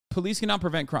police cannot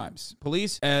prevent crimes.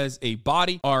 Police as a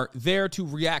body are there to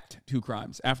react to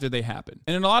crimes after they happen.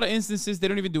 And in a lot of instances, they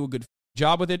don't even do a good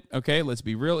job with it. Okay, let's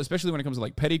be real, especially when it comes to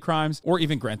like petty crimes or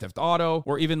even Grand Theft Auto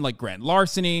or even like grand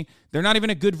larceny. They're not even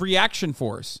a good reaction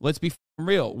force. Let's be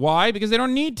real. Why? Because they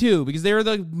don't need to. Because they're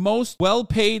the most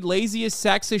well-paid, laziest,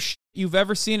 sexist you've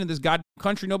ever seen in this goddamn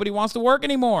country. Nobody wants to work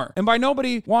anymore. And by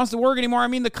nobody wants to work anymore, I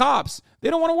mean the cops. They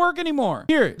don't want to work anymore.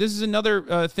 Here, this is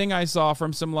another thing I saw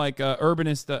from some like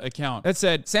urbanist account that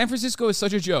said, San Francisco is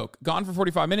such a joke. Gone for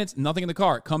 45 minutes, nothing in the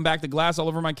car. Come back to glass all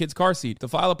over my kid's car seat. To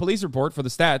file a police report for the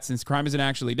stats, since crime isn't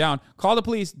actually down, call the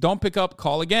police, don't pick up,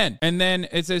 call again. And then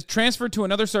it says, transfer to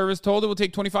another service, told it will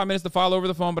take 25 minutes to file over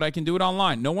the phone, but I can do it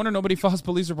online. No wonder nobody files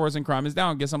police reports and crime is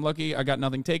down. Guess I'm lucky I got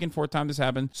nothing taken. Fourth time this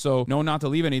happened, so no, not to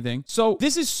leave anything. So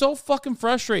this is so fucking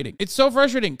frustrating. It's so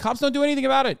frustrating. Cops don't do anything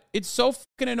about it. It's so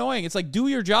fucking annoying. It's like, do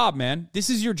your job, man. This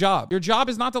is your job. Your job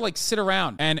is not to like sit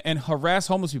around and harass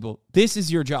homeless people. This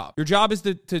is your job. Your job is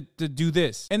to do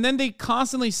this. And then they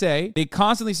constantly say,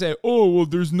 oh, well,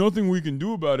 there's nothing we can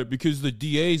do about it because the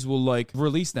DAs will like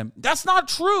release them. That's not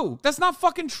true. That's not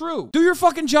fucking true. Do your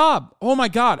fucking job. Oh my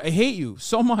God. I hate you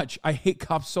so much. I hate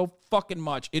cops so fucking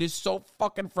much. It is so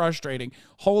fucking frustrating.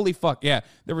 Holy fuck. Yeah.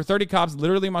 There were 30 cops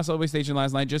literally in my subway station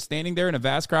last night, just standing there in a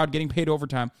vast crowd getting paid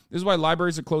overtime. This is why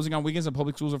libraries are closing on weekends and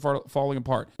public schools are falling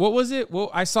apart. What was it? Well,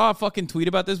 I saw a fucking tweet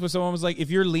about this where someone was like, if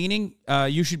you're leaning,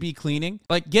 you should be cleaning.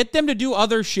 Like, get them to do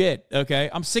other shit. Okay.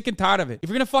 I'm sick and tired of it. If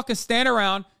you're going to fucking stand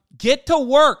around, get to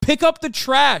work. Pick up the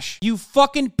trash. You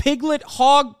fucking piglet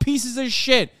hog pieces of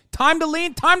shit. Time to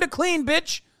lean, time to clean,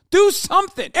 bitch. Do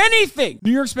something. Anything.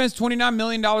 New York spends $29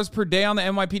 million per day on the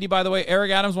NYPD, by the way. Eric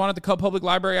Adams wanted to cut public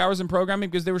library hours and programming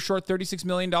because they were short $36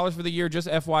 million for the year, just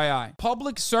FYI.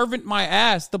 Public servant my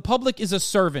ass. The public is a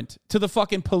servant to the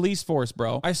fucking police force,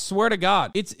 bro. I swear to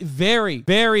God. It's very,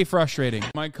 very frustrating.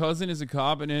 My cousin is a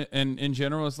cop, and in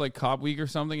general, it's like Cop Week or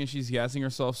something, and she's gassing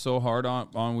herself so hard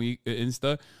on week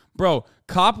Insta. Bro,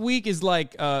 Cop Week is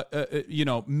like,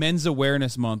 Men's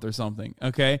Awareness Month or something,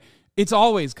 okay? It's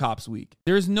always Cops Week.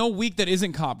 There's no week that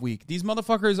isn't Cop Week. These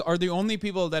motherfuckers are the only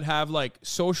people that have like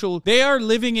social. They are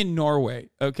living in Norway,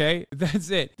 okay? That's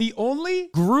it. The only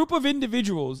group of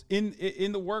individuals in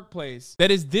the workplace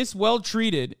that is this well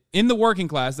treated in the working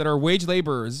class that are wage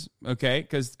laborers, okay?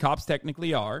 Because cops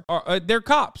technically are they're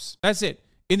cops. That's it.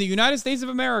 In the United States of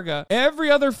America, every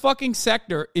other fucking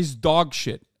sector is dog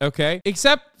shit, okay?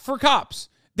 Except for cops.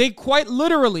 They quite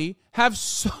literally have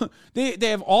they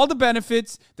have all the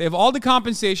benefits, they have all the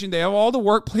compensation, they have all the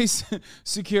workplace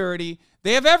security,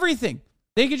 they have everything.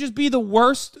 They could just be the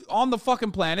worst on the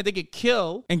fucking planet. They could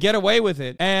kill and get away with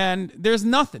it. And there's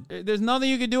nothing. There's nothing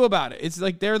you could do about it. It's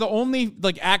like they're the only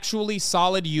like actually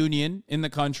solid union in the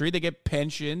country. They get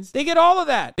pensions. They get all of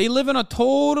that. They live on a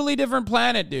totally different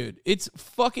planet, dude. It's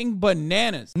fucking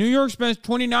bananas. New York spends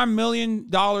 $29 million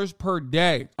per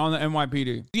day on the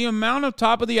NYPD. The amount of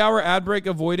top of the hour ad break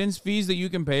avoidance fees that you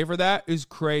can pay for that is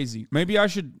crazy. Maybe I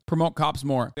should promote cops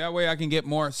more. That way I can get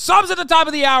more subs at the top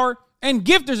of the hour and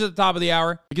gifters at the top of the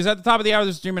hour, because at the top of the hour,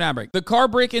 there's a stream and ad break. The car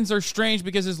break-ins are strange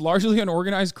because it's largely an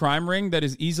organized crime ring that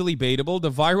is easily baitable. The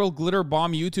viral glitter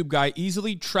bomb YouTube guy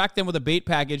easily tracked them with a bait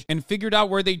package and figured out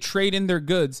where they trade in their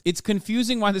goods. It's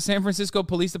confusing why the San Francisco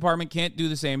Police Department can't do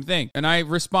the same thing. And I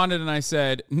responded and I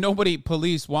said, nobody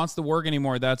police wants to work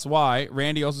anymore. That's why.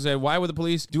 Randy also said, why would the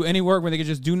police do any work when they could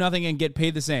just do nothing and get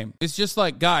paid the same? It's just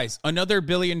like, guys, another $1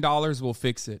 billion will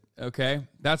fix it, okay?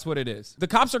 That's what it is. The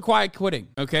cops are quiet quitting,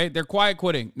 okay? They're quiet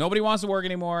quitting. Nobody wants to work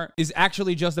anymore is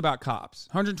actually just about cops.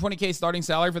 $120K starting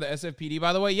salary for the SFPD,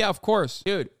 by the way. Yeah, of course.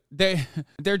 Dude,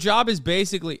 their job is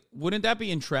basically, wouldn't that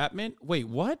be entrapment? Wait,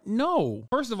 what? No.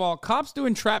 First of all, cops do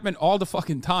entrapment all the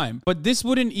fucking time, but this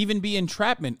wouldn't even be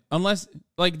entrapment unless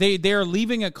like they're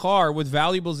leaving a car with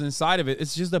valuables inside of it.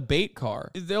 It's just a bait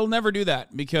car. They'll never do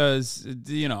that because,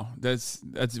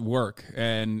 that's work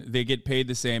and they get paid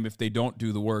the same if they don't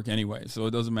do the work anyway. So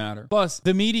it doesn't matter. Plus,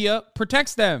 the media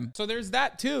protects them. So there's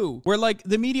that too, where like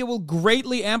the media will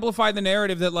greatly amplify the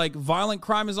narrative that like violent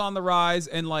crime is on the rise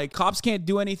and like cops can't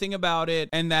do anything about it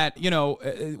and that,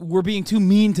 we're being too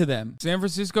mean to them. San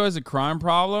Francisco has a crime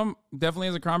problem. Definitely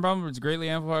has a crime problem, but it's greatly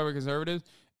amplified by conservatives.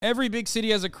 Every big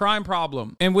city has a crime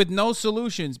problem and with no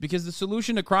solutions because the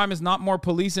solution to crime is not more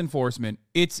police enforcement.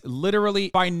 It's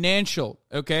literally financial,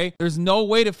 okay? There's no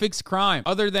way to fix crime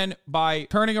other than by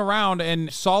turning around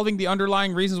and solving the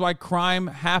underlying reasons why crime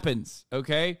happens,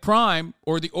 okay? Crime,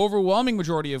 or the overwhelming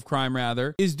majority of crime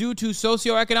rather, is due to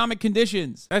socioeconomic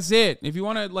conditions. That's it. If you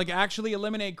want to like actually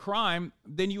eliminate crime,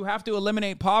 then you have to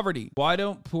eliminate poverty. Why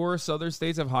don't poor southern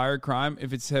states have higher crime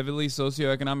if it's heavily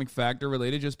socioeconomic factor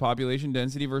related, just population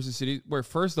density versus cities? Where,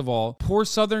 first of all, poor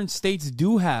southern states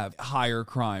do have higher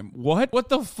crime. What? What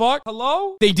the fuck?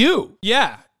 Hello? They do.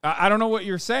 Yeah. I don't know what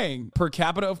you're saying. Per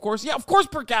capita, of course. Yeah, of course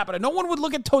per capita. No one would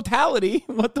look at totality.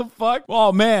 What the fuck?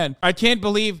 Oh, man. I can't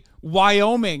believe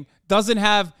Wyoming doesn't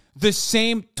have the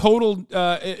same total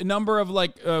number of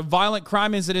violent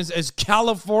crime incidents as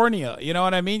California. You know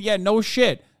what I mean? Yeah, no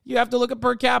shit. You have to look at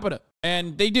per capita.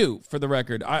 And they do, for the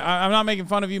record. I'm not making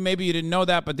fun of you. Maybe you didn't know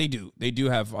that, but they do. They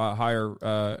do have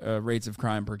higher rates of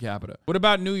crime per capita. What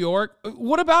about New York?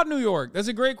 What about New York? That's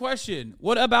a great question.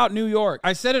 What about New York?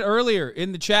 I said it earlier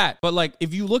in the chat, but like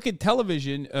if you look at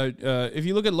television, if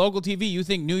you look at local TV, you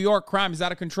think New York crime is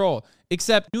out of control.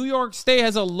 Except New York State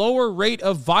has a lower rate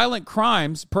of violent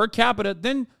crimes per capita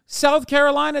than South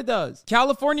Carolina does.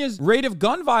 California's rate of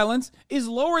gun violence is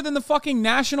lower than the fucking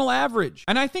national average.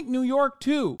 And I think New York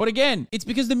too. But again, it's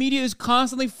because the media is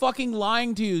constantly fucking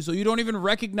lying to you, so you don't even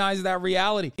recognize that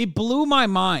reality. It blew my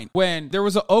mind when there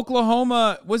was an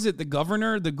Oklahoma, was it the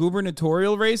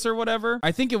gubernatorial race or whatever?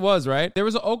 I think it was, right? There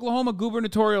was an Oklahoma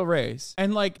gubernatorial race.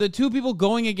 And like the two people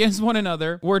going against one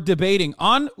another were debating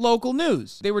on local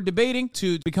news. They were debating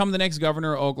to become the next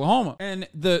governor of Oklahoma. And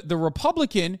the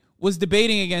Republican was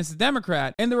debating against the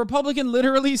Democrat, and the Republican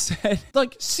literally said,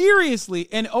 like, seriously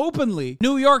and openly,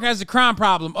 New York has a crime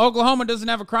problem. Oklahoma doesn't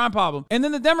have a crime problem. And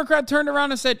then the Democrat turned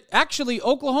around and said, actually,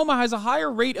 Oklahoma has a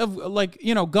higher rate of,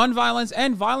 gun violence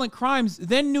and violent crimes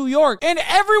than New York. And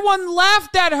everyone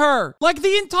laughed at her. Like,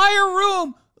 the entire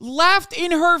room laughed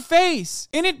in her face,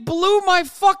 and it blew my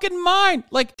fucking mind.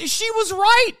 Like, she was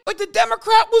right. Like, the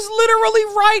Democrat was literally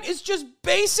right. It's just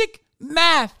basic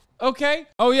math. Okay.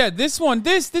 Oh, yeah. This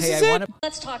is it.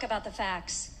 Let's talk about the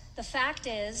facts. The fact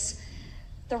is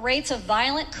the rates of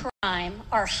violent crime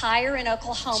are higher in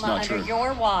Oklahoma under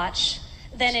your watch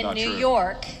than in New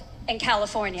York and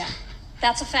California.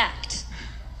 That's a fact.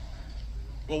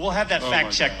 Well, we'll have that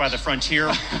fact checked by the Frontier.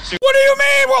 What do you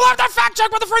mean we'll have that fact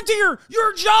checked by the Frontier?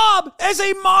 Your job as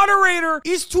a moderator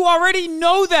is to already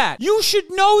know that. You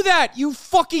should know that, you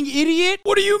fucking idiot.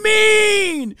 What do you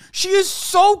mean? She is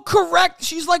so correct.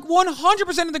 She's like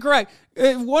 100% in the correct.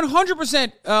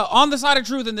 100% on the side of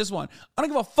truth in this one. I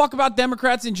don't give a fuck about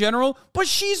Democrats in general, but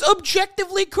she's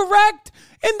objectively correct.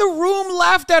 And the room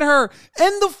laughed at her.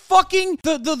 And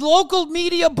the local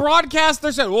media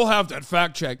broadcaster said, we'll have that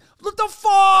fact check. What the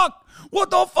fuck?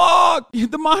 What the fuck?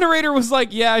 The moderator was like,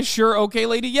 yeah, sure. Okay,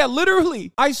 lady. Yeah,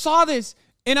 literally. I saw this.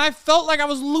 And I felt like I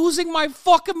was losing my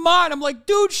fucking mind. I'm like,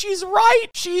 dude, she's right.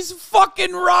 She's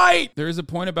fucking right. There is a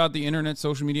point about the internet,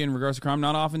 social media in regards to crime.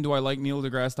 Not often do I like Neil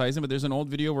deGrasse Tyson, but there's an old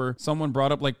video where someone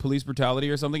brought up like police brutality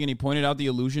or something, and he pointed out the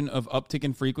illusion of uptick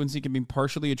in frequency can be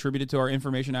partially attributed to our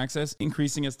information access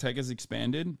increasing as tech has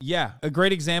expanded. Yeah, a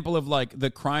great example of like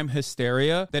the crime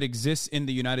hysteria that exists in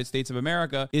the United States of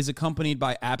America is accompanied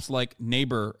by apps like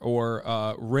Neighbor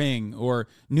or Ring or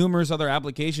numerous other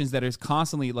applications that is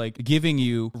constantly like giving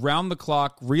you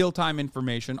round-the-clock, real-time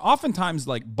information, oftentimes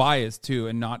like biased too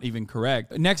and not even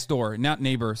correct. Nextdoor, not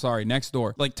Neighbor, sorry,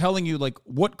 Nextdoor, like telling you like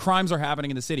what crimes are happening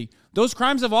in the city. Those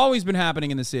crimes have always been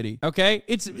happening in the city, okay?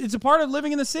 It's a part of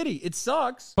living in the city. It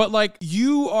sucks, but like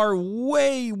you are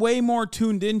way, way more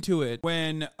tuned into it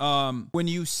when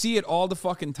you see it all the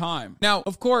fucking time. Now,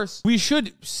 of course, we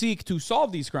should seek to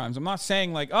solve these crimes. I'm not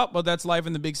saying like, oh, well, that's life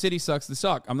in the big city sucks to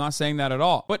suck. I'm not saying that at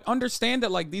all. But understand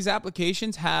that like these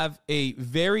applications have a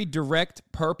very direct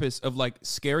purpose of like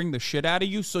scaring the shit out of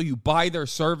you so you buy their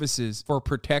services for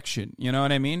protection. You know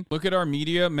what I mean? Look at our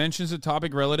media, mentions a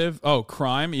topic relative. Oh,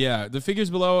 crime. Yeah. The figures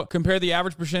below compare the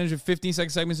average percentage of 15-second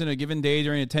segments in a given day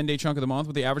during a 10-day chunk of the month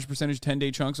with the average percentage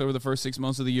 10-day chunks over the first 6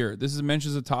 months of the year. This is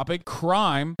mentions a topic.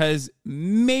 Crime has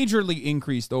majorly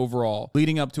increased overall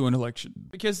leading up to an election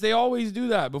because they always do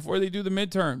that before they do the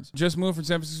midterms. Just moved from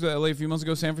San Francisco to LA a few months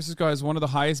ago. San Francisco has one of the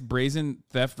highest brazen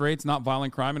theft rates, not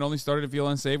violent crime. It only started to feel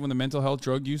unsafe when the mental health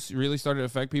drug use really started to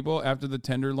affect people after the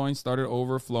tenderloin started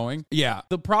overflowing. Yeah.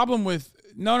 The problem with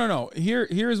No.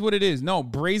 Here's what it is. No,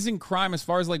 brazen crime as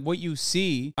far as like what you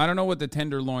see. I don't know what the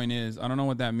tenderloin is. I don't know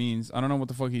what that means. I don't know what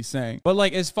the fuck he's saying. But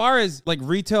like as far as like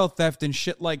retail theft and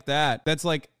shit like that, that's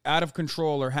like out of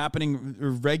control or happening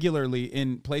regularly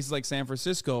in places like San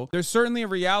Francisco, there's certainly a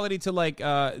reality to like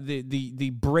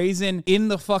the brazen in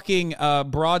the fucking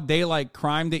broad daylight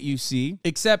crime that you see,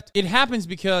 except it happens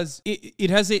because it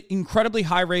has an incredibly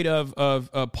high rate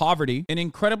of poverty, an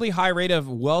incredibly high rate of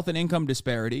wealth and income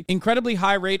disparity, incredibly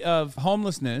high rate of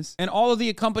homelessness, and all of the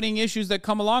accompanying issues that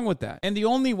come along with that. And the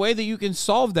only way that you can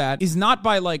solve that is not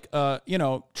by like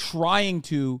trying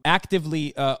to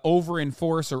actively over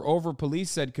enforce or over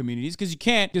police said communities, because you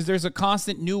can't, because there's a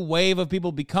constant new wave of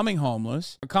people becoming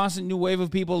homeless, a constant new wave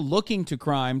of people looking to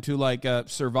crime to like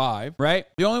survive, right?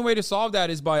 The only way to solve that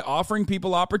is by offering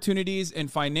people opportunities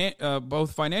and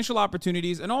both financial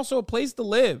opportunities and also a place to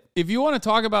live. If you want to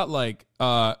talk about like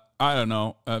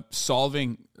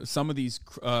solving some of these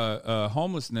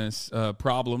homelessness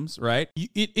problems, right?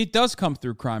 It does come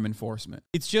through crime enforcement.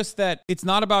 It's just that it's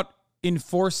not about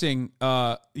enforcing,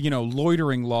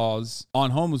 loitering laws on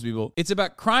homeless people. It's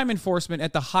about crime enforcement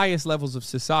at the highest levels of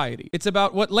society. It's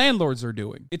about what landlords are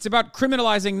doing. It's about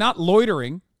criminalizing not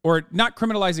loitering, or not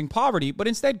criminalizing poverty, but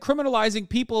instead criminalizing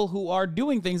people who are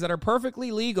doing things that are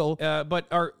perfectly legal, but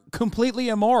are completely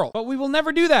immoral. But we will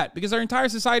never do that because our entire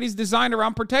society is designed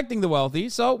around protecting the wealthy.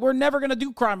 So we're never going to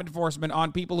do crime enforcement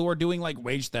on people who are doing like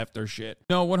wage theft or shit.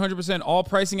 No, 100% all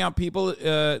pricing out people.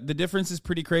 The difference is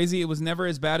pretty crazy. It was never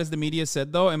as bad as the media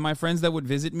said though. And my friends that would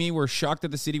visit me were shocked that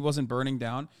the city wasn't burning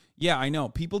down. Yeah, I know.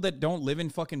 People that don't live in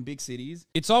fucking big cities.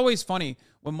 It's always funny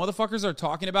when motherfuckers are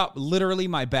talking about literally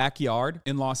my backyard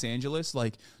in Los Angeles,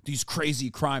 like these crazy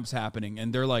crimes happening.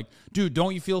 And they're like, dude,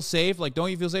 don't you feel safe? Like,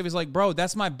 don't you feel safe? It's like, bro,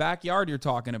 that's my backyard you're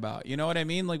talking about. You know what I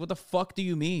mean? Like, what the fuck do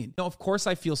you mean? No, of course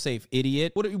I feel safe,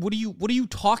 idiot. What are you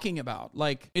talking about?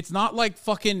 Like, it's not like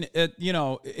fucking,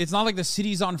 it's not like the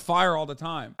city's on fire all the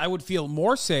time. I would feel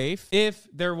more safe if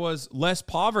there was less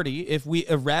poverty, if we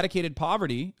eradicated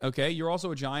poverty. Okay, you're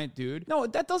also a giant dude. No,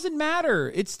 that doesn't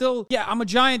matter. It's still, yeah, I'm a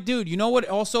giant dude. You know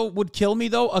what also would kill me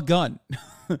though? A gun.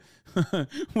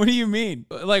 What do you mean?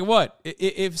 Like what?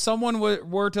 If someone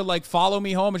were to like follow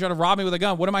me home and try to rob me with a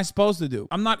gun, what am I supposed to do?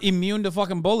 I'm not immune to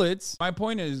fucking bullets. My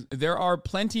point is there are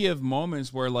plenty of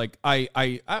moments where like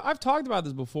I've talked about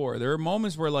this before. There are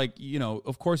moments where like,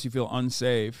 of course you feel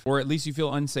unsafe, or at least you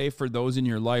feel unsafe for those in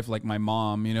your life, like my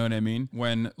mom, you know what I mean?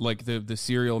 When like the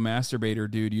serial masturbator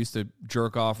dude used to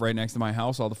jerk off right next to my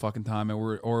house all the fucking time,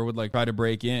 or would like try to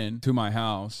break in to my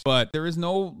house. But there is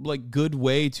no like good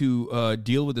way to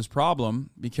deal with this problem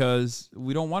because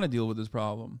we don't want to deal with this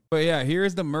problem. But yeah,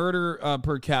 here's the murder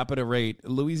per capita rate.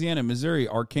 Louisiana, Missouri,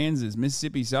 Arkansas,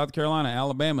 Mississippi, South Carolina,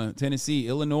 Alabama, Tennessee,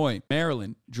 Illinois,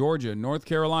 Maryland, Georgia, North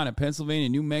Carolina, Pennsylvania,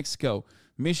 New Mexico,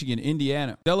 Michigan,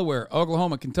 Indiana, Delaware,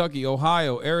 Oklahoma, Kentucky,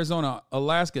 Ohio, Arizona,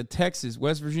 Alaska, Texas,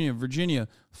 West Virginia, Virginia,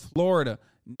 Florida,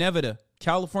 Nevada,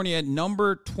 California at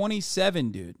number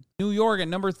 27, dude. New York at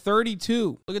number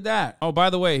 32. Look at that. Oh, by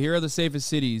the way, here are the safest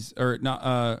cities, or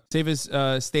not safest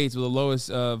states with the lowest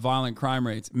violent crime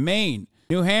rates. Maine,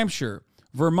 New Hampshire,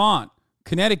 Vermont,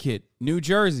 Connecticut, New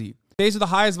Jersey. States with the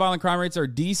highest violent crime rates are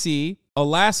D.C.,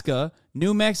 Alaska,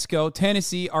 New Mexico,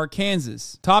 Tennessee,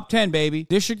 Arkansas. Top 10, baby.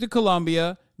 District of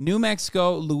Columbia, New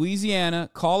Mexico,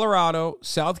 Louisiana, Colorado,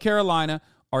 South Carolina,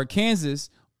 Arkansas,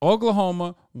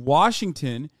 Oklahoma,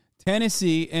 Washington,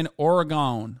 Tennessee, and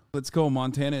Oregon. Let's go.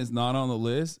 Montana is not on the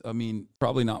list. I mean,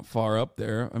 probably not far up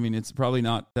there. I mean, it's probably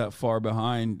not that far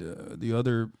behind the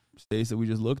other states that we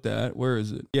just looked at. Where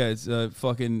is it? Yeah, it's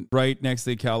fucking right next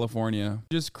to California.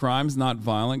 Just crimes, not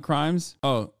violent crimes.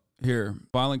 Oh, here.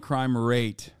 Violent crime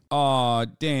rate. Aw,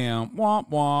 damn.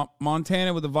 Womp womp.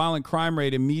 Montana with a violent crime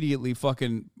rate immediately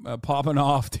fucking popping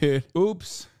off, dude.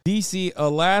 Oops. D.C.,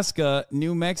 Alaska,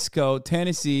 New Mexico,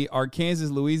 Tennessee,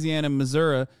 Arkansas, Louisiana,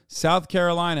 Missouri, South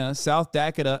Carolina, South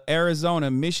Dakota, Arizona,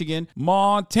 Michigan,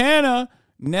 Montana,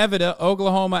 Nevada,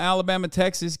 Oklahoma, Alabama,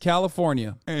 Texas,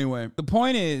 California. Anyway, the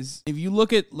point is, if you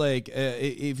look at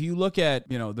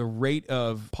the rate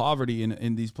of poverty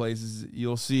in these places,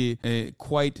 you'll see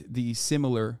quite the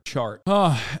similar chart.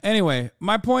 Anyway,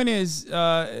 my point is,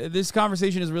 this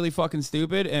conversation is really fucking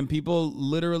stupid, and people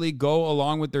literally go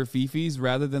along with their fifis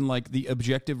rather than like the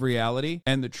objective reality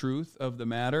and the truth of the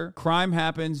matter. Crime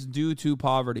happens due to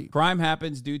poverty. Crime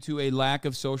happens due to a lack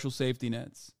of social safety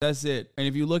nets. That's it. And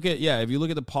if you look at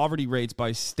look at the poverty rates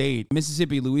by state.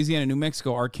 Mississippi, Louisiana, New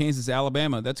Mexico, Arkansas,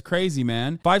 Alabama. That's crazy,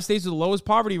 man. 5 states with the lowest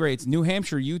poverty rates: New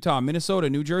Hampshire, Utah, Minnesota,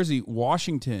 New Jersey,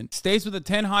 Washington. States with the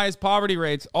 10 highest poverty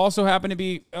rates also happen to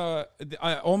be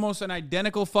almost an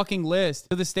identical fucking list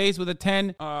to the states with the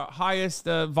 10 highest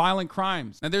violent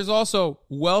crimes. Now, there's also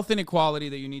wealth inequality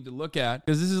that you need to look at,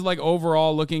 because this is like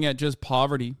overall looking at just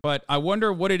poverty. But I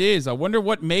wonder what it is. I wonder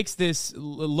what makes this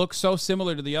look so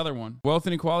similar to the other one. Wealth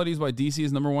inequality is why DC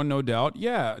is number one, no doubt.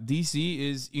 Yeah, DC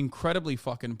is incredibly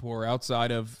fucking poor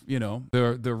outside of, you know,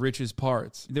 the richest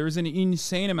parts. There's an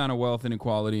insane amount of wealth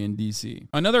inequality in DC.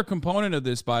 Another component of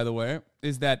this, by the way,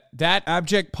 is that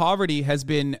abject poverty has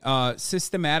been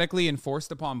systematically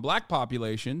enforced upon black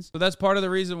populations. So that's part of the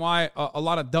reason why a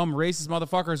lot of dumb racist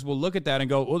motherfuckers will look at that and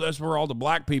go, oh, that's where all the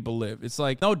black people live. It's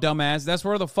like, no, dumbass, that's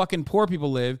where the fucking poor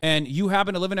people live. And you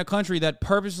happen to live in a country that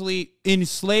purposely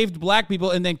enslaved black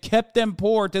people and then kept them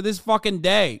poor to this fucking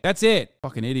day. That's it.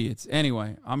 Fucking idiots.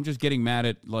 Anyway, I'm just getting mad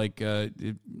at, like,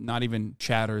 not even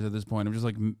chatters at this point. I'm just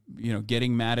like, you know,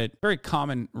 getting mad at very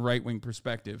common right-wing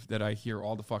perspective that I hear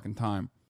all the fucking time.